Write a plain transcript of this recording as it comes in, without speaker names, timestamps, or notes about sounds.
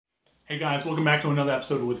Hey guys, welcome back to another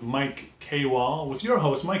episode with Mike Kwal, with your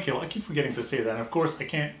host Mike Kwal. I keep forgetting to say that, and of course I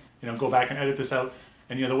can't, go back and edit this out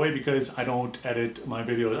any other way because I don't edit my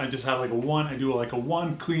videos. I just have I do like a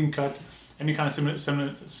one clean cut, any kind of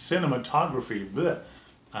cinematography.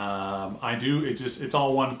 It's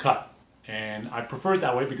all one cut, and I prefer it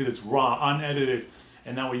that way because it's raw, unedited,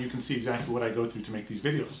 and that way you can see exactly what I go through to make these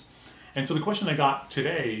videos. And so the question I got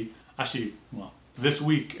today, this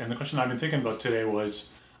week, and the question I've been thinking about today was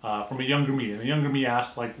from a younger me. And the younger me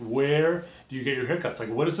asked, where do you get your haircuts?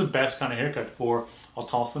 What is the best kind of haircut for a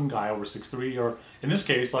tall, slim guy over 6'3", or in this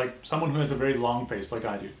case, someone who has a very long face like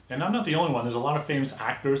I do. And I'm not the only one. There's a lot of famous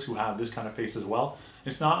actors who have this kind of face as well.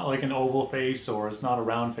 It's not like an oval face or it's not a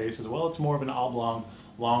round face as well. It's more of an oblong,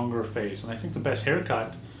 longer face. And I think the best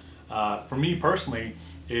haircut, for me personally,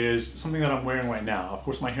 is something that I'm wearing right now. Of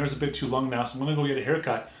course, my hair is a bit too long now, so I'm going to go get a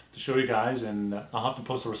haircut to show you guys, and I'll have to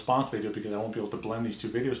post a response video because I won't be able to blend these two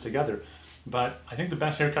videos together. But I think the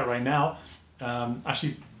best haircut right now,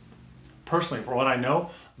 personally, for what I know,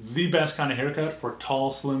 the best kind of haircut for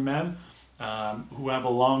tall, slim men who have a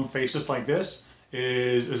long face just like this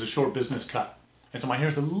is a short business cut. And so my hair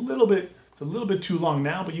is a little bit too long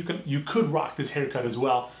now, but you could rock this haircut as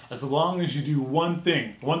well, as long as you do one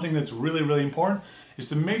thing. One thing that's really, really important is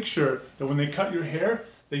to make sure that when they cut your hair,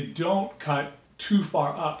 they don't cut too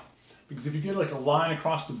far up. Because if you get a line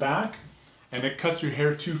across the back and it cuts your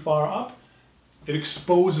hair too far up, it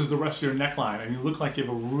exposes the rest of your neckline and you look like you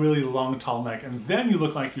have a really long, tall neck, and then you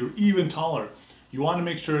look like you're even taller. You want to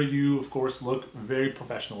make sure you, of course, look very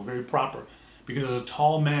professional, very proper. Because as a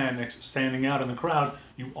tall man standing out in the crowd,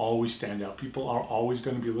 you always stand out. People are always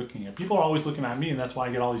going to be looking at. People are always looking at me, and that's why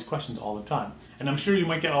I get all these questions all the time. And I'm sure you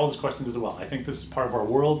might get all these questions as well. I think this is part of our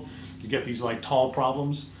world. You get these tall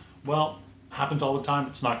problems. Well, happens all the time.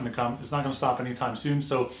 It's not going to come. It's not going to stop anytime soon.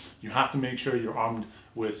 So you have to make sure you're armed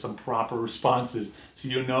with some proper responses so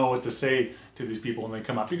you know what to say to these people when they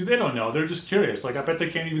come up, because they don't know. They're just curious. I bet they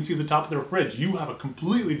can't even see the top of their fridge. You have a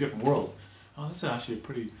completely different world. Oh, this is actually a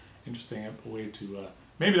pretty interesting way to,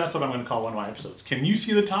 maybe that's what I'm going to call one of my episodes. Can you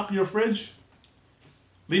see the top of your fridge?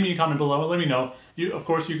 Leave me a comment below. Let me know. Of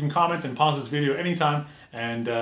course, you can comment and pause this video anytime, and